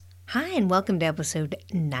Hi, and welcome to episode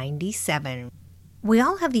 97. We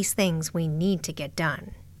all have these things we need to get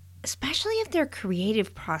done, especially if they're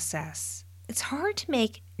creative process. It's hard to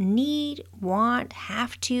make need, want,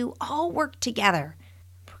 have to all work together.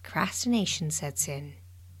 Procrastination sets in.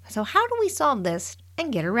 So how do we solve this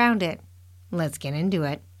and get around it? Let's get into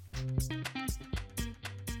it.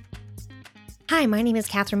 Hi, my name is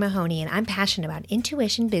Catherine Mahoney, and I'm passionate about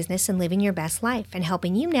intuition, business, and living your best life, and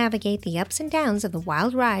helping you navigate the ups and downs of the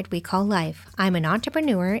wild ride we call life. I'm an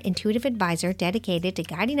entrepreneur, intuitive advisor dedicated to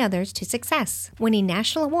guiding others to success, winning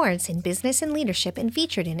national awards in business and leadership, and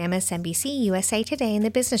featured in MSNBC, USA Today, and the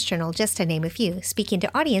Business Journal, just to name a few, speaking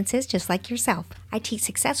to audiences just like yourself. I teach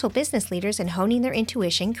successful business leaders in honing their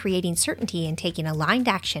intuition, creating certainty, and taking aligned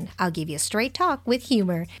action. I'll give you straight talk with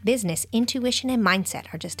humor. Business, intuition, and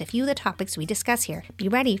mindset are just a few of the topics we discuss here. Be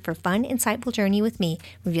ready for a fun, insightful journey with me.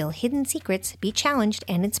 Reveal hidden secrets, be challenged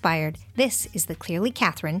and inspired. This is the Clearly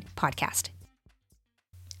Catherine podcast.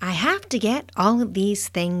 I have to get all of these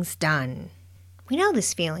things done. We know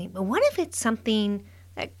this feeling, but what if it's something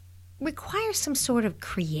that requires some sort of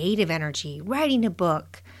creative energy? Writing a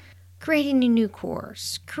book, creating a new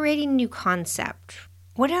course, creating a new concept,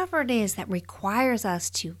 whatever it is that requires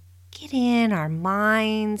us to get in our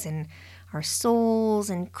minds and our souls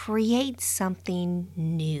and create something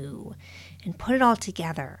new and put it all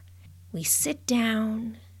together. We sit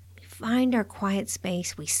down, we find our quiet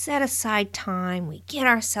space, we set aside time, we get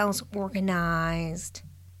ourselves organized,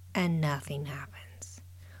 and nothing happens.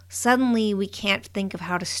 Suddenly, we can't think of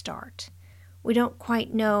how to start. We don't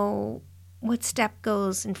quite know what step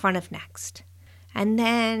goes in front of next. And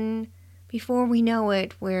then, before we know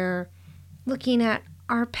it, we're looking at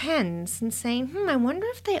our pens and saying, I wonder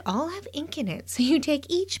if they all have ink in it. So you take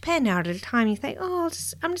each pen out at a time. You think, I'm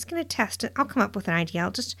just going to test it. I'll come up with an idea.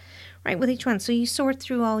 I'll just write with each one. So you sort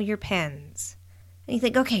through all your pens. And you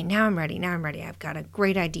think, okay, now I'm ready. I've got a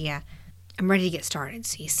great idea. I'm ready to get started.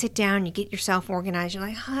 So you sit down, you get yourself organized. You're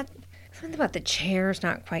like, something about the chair is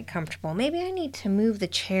not quite comfortable. Maybe I need to move the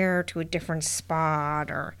chair to a different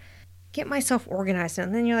spot or get myself organized.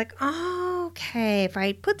 And then you're like, okay, if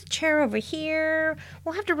I put the chair over here,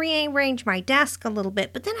 we'll have to rearrange my desk a little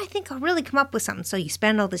bit, but then I think I'll really come up with something. So you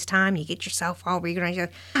spend all this time, you get yourself all reorganized. You're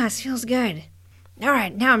like, this feels good. All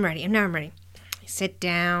right, now I'm ready. You sit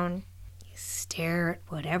down, you stare at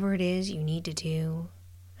whatever it is you need to do,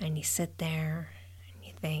 and you sit there and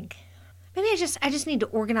you think, maybe I just need to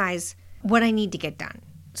organize what I need to get done.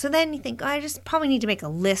 So then you think, I just probably need to make a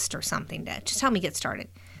list or something to just help me get started.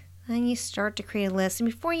 And you start to create a list, and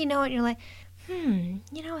before you know it, you're like,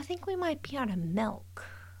 I think we might be out of milk.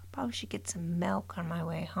 Probably should get some milk on my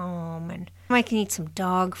way home, and I might need some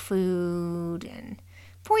dog food, and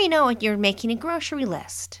before you know it, you're making a grocery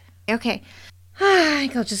list. Okay, I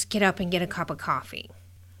think I'll just get up and get a cup of coffee.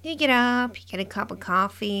 You get up, you get a cup of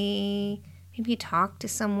coffee, maybe you talk to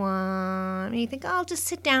someone, and you think, I'll just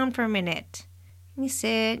sit down for a minute. And you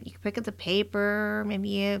sit, you pick up the paper, maybe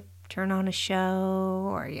you turn on a show,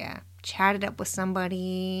 or you chat it up with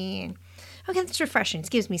somebody. And okay, that's refreshing. It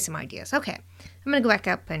gives me some ideas. Okay, I'm going to go back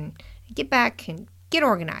up and get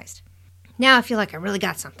organized. Now I feel like I really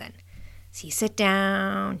got something. So you sit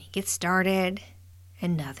down, you get started,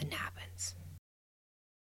 and nothing happens.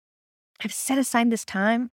 I've set aside this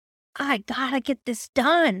time. I gotta get this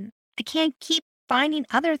done. I can't keep finding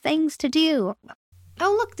other things to do.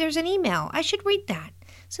 Oh, look, there's an email. I should read that.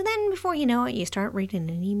 So then before you know it, you start reading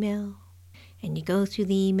an email, and you go through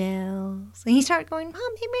the emails, and you start going, maybe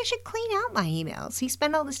I should clean out my emails. So you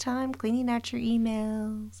spend all this time cleaning out your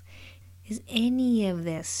emails. Is any of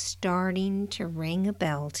this starting to ring a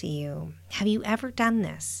bell to you? Have you ever done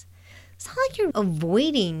this? It's not like you're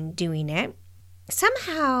avoiding doing it.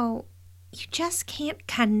 Somehow, you just can't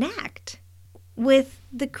connect with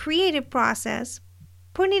the creative process,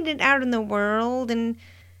 putting it out in the world, and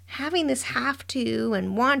having this have to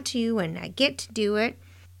and want to and I get to do it.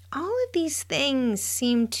 All of these things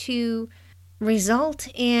seem to result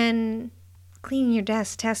in cleaning your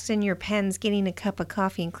desk, testing your pens, getting a cup of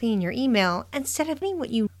coffee, and cleaning your email instead of doing what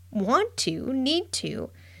you want to, need to,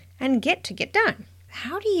 and get done.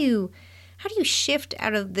 How do you shift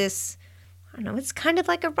out of this? I don't know, it's kind of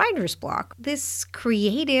like a writer's block, this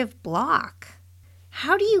creative block.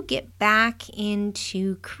 How do you get back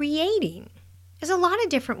into creating? There's a lot of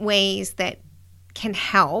different ways that can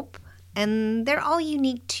help, and they're all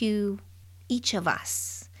unique to each of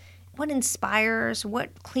us. What inspires,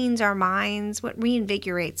 what cleans our minds, what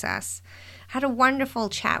reinvigorates us. I had a wonderful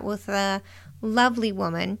chat with a lovely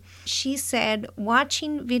woman. She said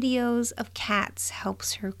watching videos of cats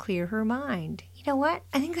helps her clear her mind. You know what?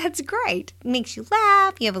 I think that's great. It makes you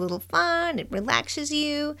laugh. You have a little fun. It relaxes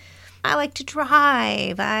you. I like to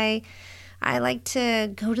drive. I like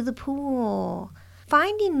to go to the pool.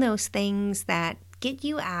 Finding those things that get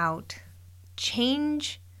you out,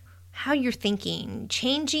 change how you're thinking,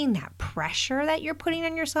 changing that pressure that you're putting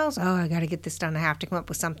on yourselves. Oh, I got to get this done. I have to come up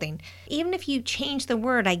with something. Even if you change the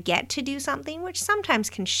word, I get to do something, which sometimes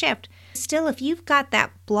can shift. Still, if you've got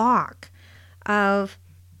that block of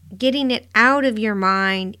getting it out of your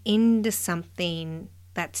mind into something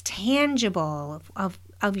that's tangible,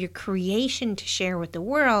 of your creation to share with the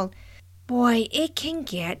world, boy, it can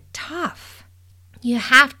get tough. You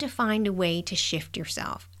have to find a way to shift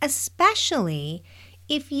yourself, especially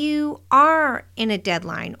if you are in a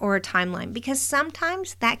deadline or a timeline, because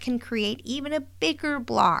sometimes that can create even a bigger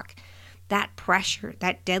block, that pressure,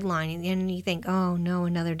 that deadline. And then you think, oh no,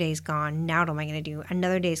 another day's gone. Now what am I going to do?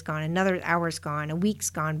 Another day's gone, another hour's gone, a week's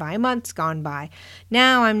gone by, a month's gone by.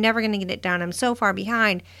 Now I'm never going to get it done. I'm so far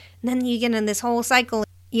behind. And then you get in this whole cycle.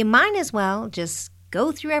 You might as well just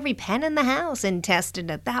go through every pen in the house and test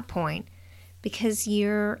it at that point, because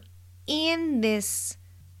you're in this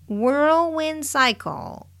whirlwind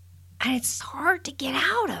cycle and it's hard to get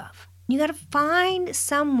out of. You got to find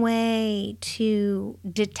some way to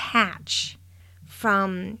detach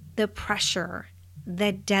from the pressure,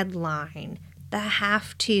 the deadline, the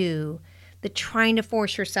have to, the trying to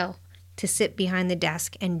force yourself to sit behind the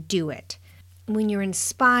desk and do it. When you're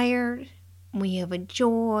inspired, when you have a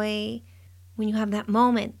joy, when you have that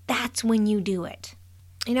moment, that's when you do it.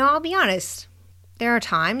 You know, I'll be honest, there are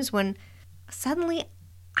times when suddenly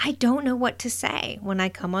I don't know what to say when I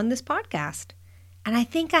come on this podcast. And I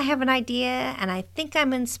think I have an idea and I think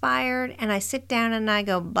I'm inspired and I sit down and I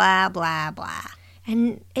go blah, blah, blah.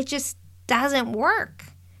 And it just doesn't work.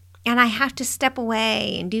 And I have to step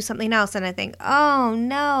away and do something else. And I think, oh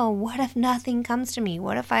no, what if nothing comes to me?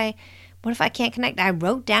 What if I can't connect? I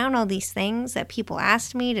wrote down all these things that people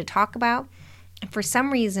asked me to talk about. And for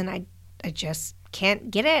some reason, I just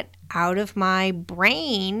can't get it out of my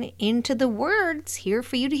brain into the words here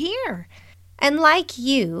for you to hear. And like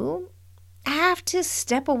you, I have to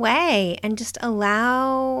step away and just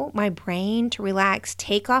allow my brain to relax,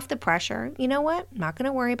 take off the pressure. You know what? I'm not going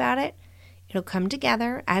to worry about it. It'll come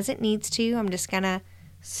together as it needs to. I'm just going to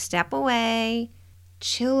step away,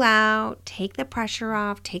 chill out, take the pressure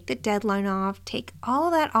off, take the deadline off, take all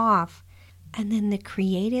of that off. And then the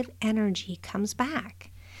creative energy comes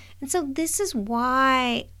back. And so this is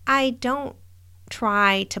why I don't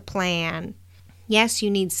try to plan. Yes,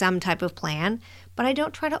 you need some type of plan, but I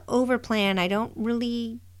don't try to overplan. I don't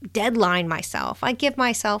really deadline myself. I give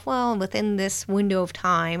myself, well, within this window of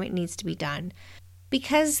time, it needs to be done.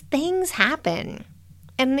 Because things happen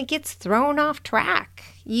and it gets thrown off track.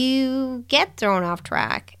 You get thrown off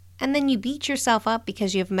track and then you beat yourself up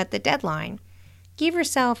because you have met the deadline. Give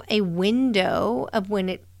yourself a window of when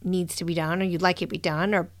it needs to be done or you'd like it to be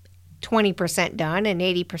done, or 20% done and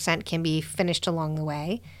 80% can be finished along the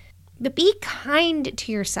way. But be kind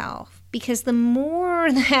to yourself, because the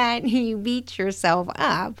more that you beat yourself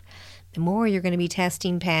up, the more you're going to be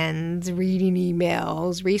testing pens, reading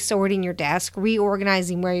emails, resorting your desk,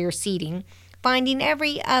 reorganizing where you're seating, finding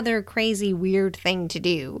every other crazy weird thing to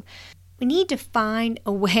do. We need to find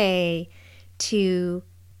a way to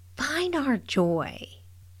find our joy,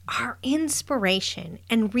 our inspiration,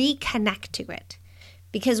 and reconnect to it.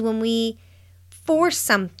 Because when we force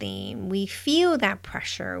something, we feel that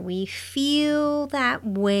pressure, we feel that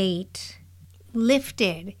weight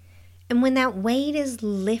lifted. And when that weight is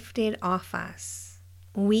lifted off us,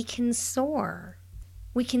 we can soar.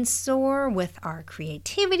 We can soar with our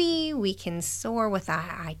creativity, we can soar with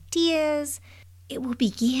our ideas. It will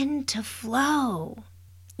begin to flow.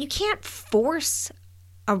 You can't force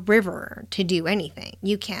a river to do anything.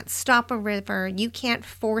 You can't stop a river. You can't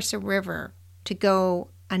force a river to go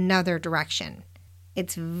another direction.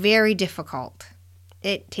 It's very difficult.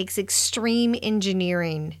 It takes extreme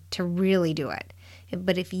engineering to really do it.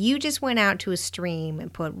 But if you just went out to a stream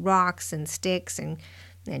and put rocks and sticks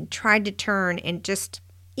and tried to turn and just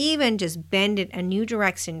bend it a new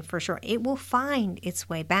direction, for sure, it will find its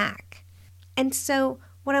way back. And so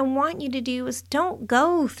what I want you to do is don't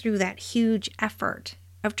go through that huge effort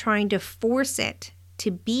of trying to force it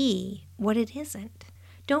to be what it isn't.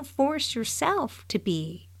 Don't force yourself to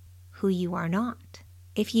be who you are not.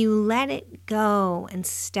 If you let it go and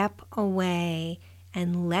step away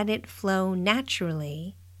and let it flow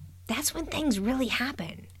naturally, that's when things really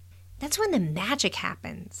happen. That's when the magic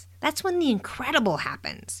happens. That's when the incredible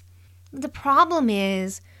happens. The problem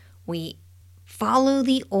is we follow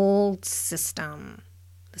the old system,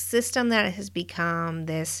 the system that has become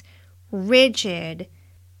this rigid,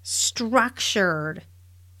 structured,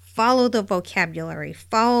 follow the vocabulary,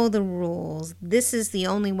 follow the rules, this is the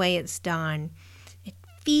only way it's done. It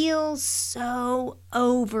feels so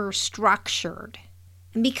over-structured.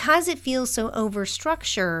 And because it feels so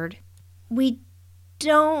over-structured, we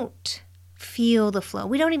don't feel the flow.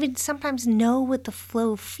 We don't even sometimes know what the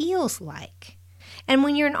flow feels like. And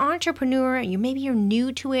when you're an entrepreneur and maybe you're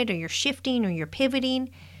new to it, or you're shifting, or you're pivoting,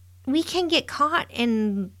 we can get caught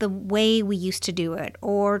in the way we used to do it,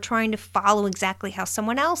 or trying to follow exactly how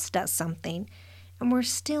someone else does something. And we're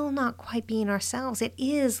still not quite being ourselves. It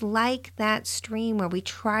is like that stream where we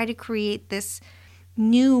try to create this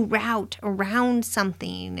new route around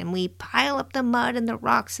something, and we pile up the mud and the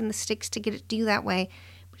rocks and the sticks to get it to do that way,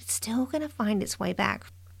 but it's still going to find its way back.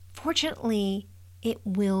 Fortunately, it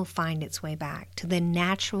will find its way back to the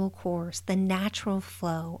natural course, the natural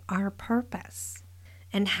flow, our purpose,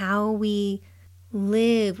 and how we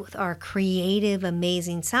live with our creative,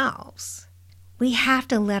 amazing selves. We have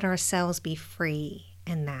to let ourselves be free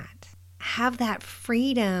in that. Have that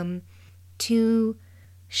freedom to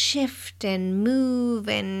shift and move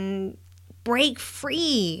and break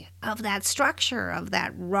free of that structure, of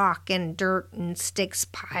that rock and dirt and sticks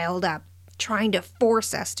piled up, trying to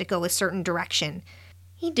force us to go a certain direction.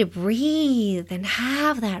 You need to breathe and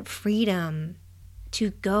have that freedom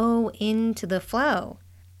to go into the flow.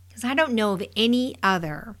 Because I don't know of any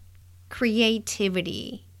other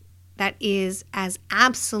creativity that is as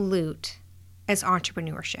absolute as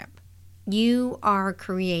entrepreneurship. You are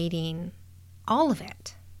creating all of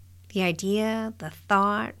it. The idea, the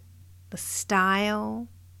thought, the style,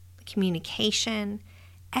 the communication,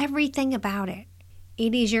 everything about it.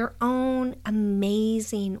 It is your own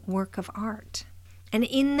amazing work of art. And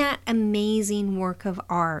in that amazing work of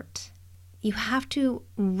art, you have to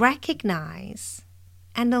recognize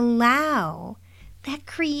and allow that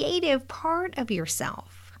creative part of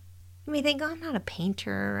yourself. You may think, oh, I'm not a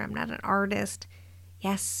painter, I'm not an artist.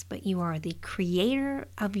 Yes, but you are the creator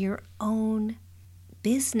of your own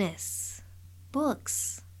business,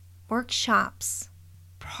 books, workshops,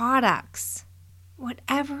 products,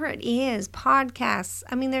 whatever it is, podcasts.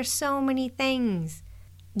 I mean, there's so many things.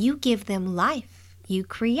 You give them life. You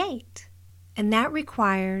create. And that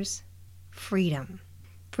requires freedom.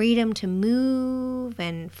 Freedom to move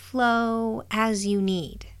and flow as you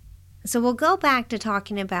need. So we'll go back to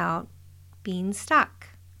talking about being stuck.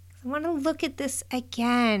 I want to look at this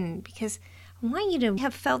again because I want you to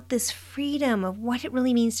have felt this freedom of what it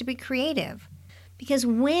really means to be creative. Because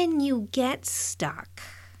when you get stuck,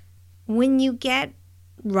 when you get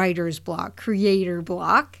writer's block, creator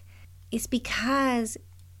block, it's because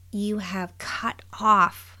you have cut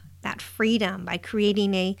off that freedom by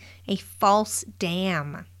creating a false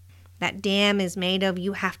dam. That dam is made of,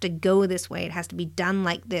 you have to go this way. It has to be done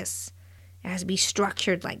like this. It has to be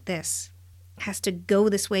structured like this. It has to go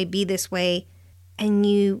this way, be this way. And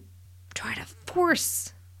you try to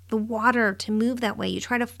force the water to move that way. You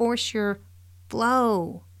try to force your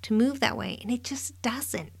flow to move that way. And it just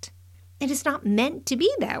doesn't. It is not meant to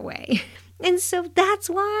be that way. And so that's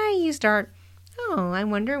why you start, oh, I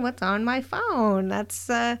wonder what's on my phone.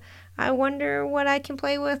 I wonder what I can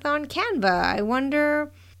play with on Canva. I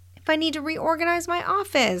wonder if I need to reorganize my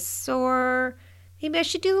office, or maybe I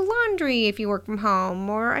should do the laundry if you work from home,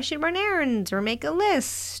 or I should run errands or make a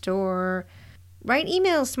list or write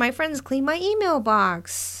emails to my friends, clean my email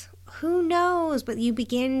box. Who knows? But you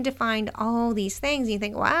begin to find all these things. And you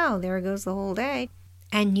think, wow, there goes the whole day.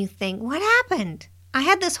 And you think, what happened? I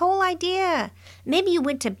had this whole idea. Maybe you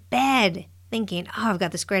went to bed thinking, oh, I've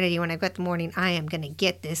got this great idea. When I've got the morning, I am going to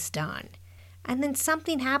get this done. And then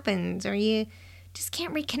something happens, or you just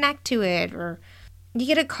can't reconnect to it, or you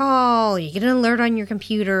get a call, you get an alert on your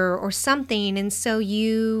computer or something, and so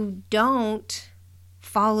you don't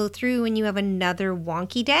follow through and you have another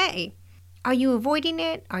wonky day. Are you avoiding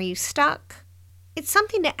it? Are you stuck? It's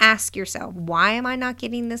something to ask yourself. Why am I not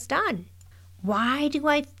getting this done? Why do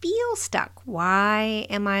I feel stuck? Why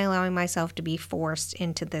am I allowing myself to be forced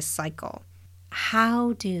into this cycle?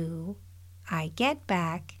 How do I get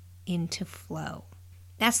back into flow?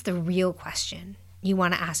 That's the real question you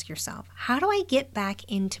want to ask yourself. How do I get back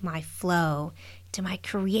into my flow, to my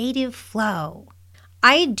creative flow?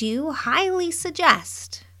 I do highly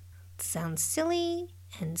suggest, it sounds silly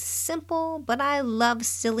and simple, but I love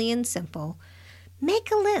silly and simple.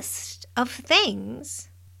 Make a list of things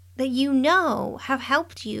that you know have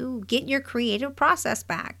helped you get your creative process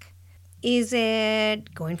back. Is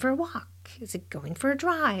it going for a walk? Is it going for a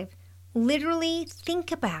drive? Literally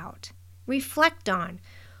think about, reflect on,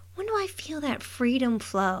 when do I feel that freedom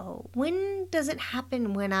flow? When does it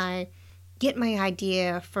happen when I get my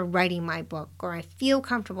idea for writing my book, or I feel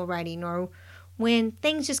comfortable writing, or when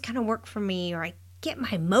things just kind of work for me, or I get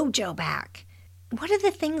my mojo back. What are the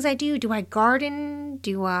things I do? Do I garden?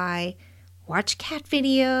 Do I watch cat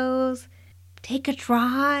videos? Take a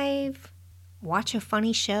drive? Watch a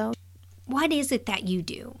funny show? What is it that you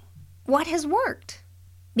do? What has worked?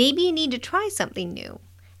 Maybe you need to try something new.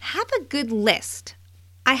 Have a good list.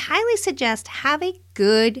 I highly suggest have a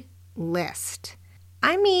good list.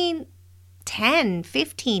 I mean, 10,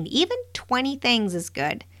 15, even 20 things is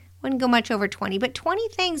good. Wouldn't go much over 20, but 20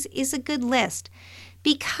 things is a good list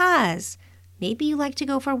because maybe you like to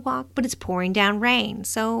go for a walk, but it's pouring down rain,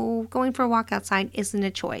 so going for a walk outside isn't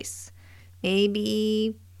a choice.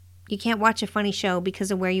 Maybe you can't watch a funny show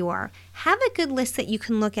because of where you are. Have a good list that you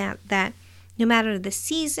can look at that no matter the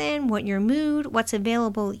season, what your mood, what's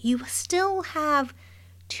available, you still have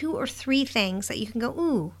 2 or 3 things that you can go,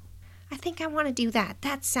 ooh, I think I want to do that.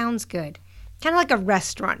 That sounds good. Kind of like a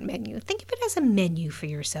restaurant menu. Think of it as a menu for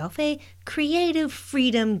yourself, a creative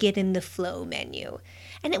freedom, get in the flow menu.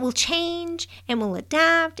 And it will change and will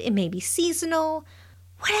adapt. It may be seasonal.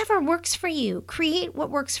 Whatever works for you. Create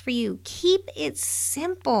what works for you. Keep it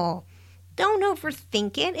simple. Don't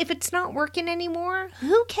overthink it. If it's not working anymore,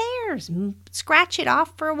 who cares? Scratch it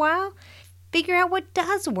off for a while. Figure out what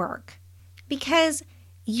does work. Because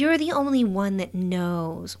you're the only one that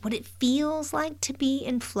knows what it feels like to be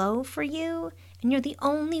in flow for you. And you're the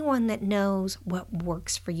only one that knows what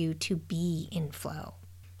works for you to be in flow.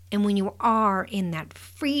 And when you are in that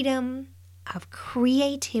freedom of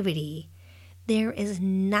creativity, there is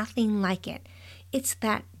nothing like it. It's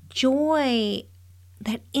that joy,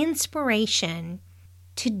 that inspiration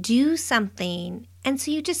to do something. And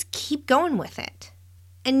so you just keep going with it.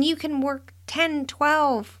 And you can work 10,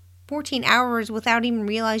 12, 14 hours without even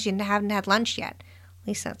realizing you haven't had lunch yet. At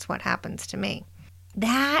least that's what happens to me.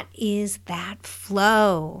 That is that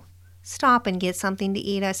flow. Stop and get something to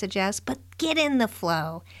eat, I suggest, but get in the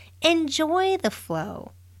flow. Enjoy the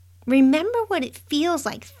flow. Remember what it feels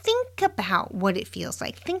like. Think about what it feels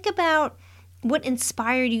like. Think about what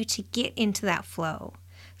inspired you to get into that flow.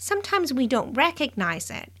 Sometimes we don't recognize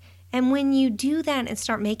it. And when you do that and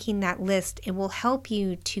start making that list, it will help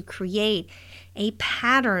you to create a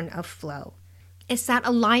pattern of flow. It's that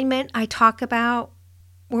alignment I talk about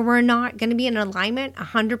where we're not going to be in alignment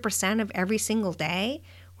 100% of every single day.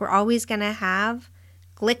 We're always going to have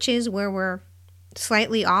glitches where we're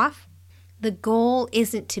slightly off. The goal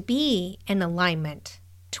isn't to be in alignment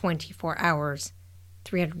 24 hours,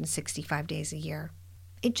 365 days a year.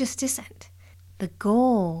 It just isn't. The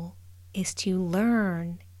goal is to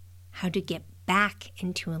learn how to get back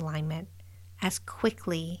into alignment as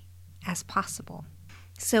quickly as possible.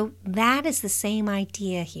 So that is the same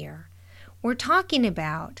idea here. We're talking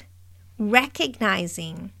about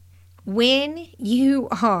recognizing when you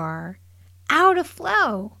are out of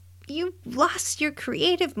flow. You've lost your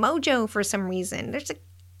creative mojo for some reason. There's a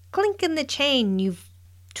clink in the chain. You've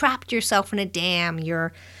trapped yourself in a dam.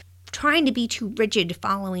 You're trying to be too rigid,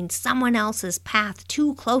 following someone else's path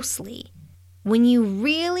too closely. When you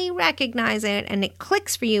really recognize it and it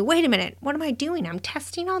clicks for you, wait a minute, what am I doing? I'm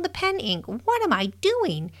testing all the pen ink. What am I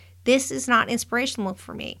doing? This is not inspirational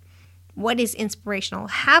for me. What is inspirational?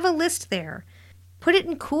 Have a list there. Put it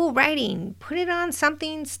in cool writing. Put it on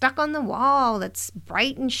something stuck on the wall that's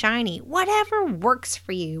bright and shiny. Whatever works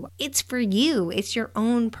for you. It's for you. It's your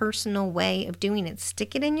own personal way of doing it.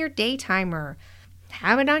 Stick it in your day timer.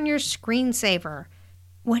 Have it on your screensaver.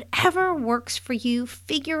 Whatever works for you,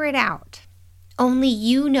 figure it out. Only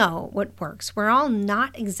you know what works. We're all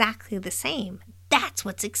not exactly the same. That's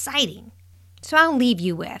what's exciting. So I'll leave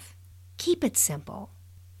you with, keep it simple.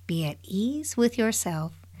 Be at ease with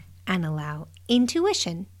yourself and allow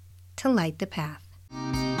intuition to light the path.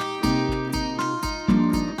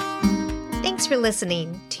 Thanks for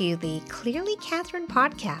listening to the Clearly Catherine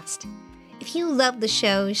podcast. If you love the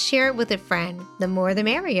show, share it with a friend. The more the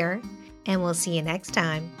merrier. And we'll see you next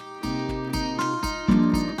time.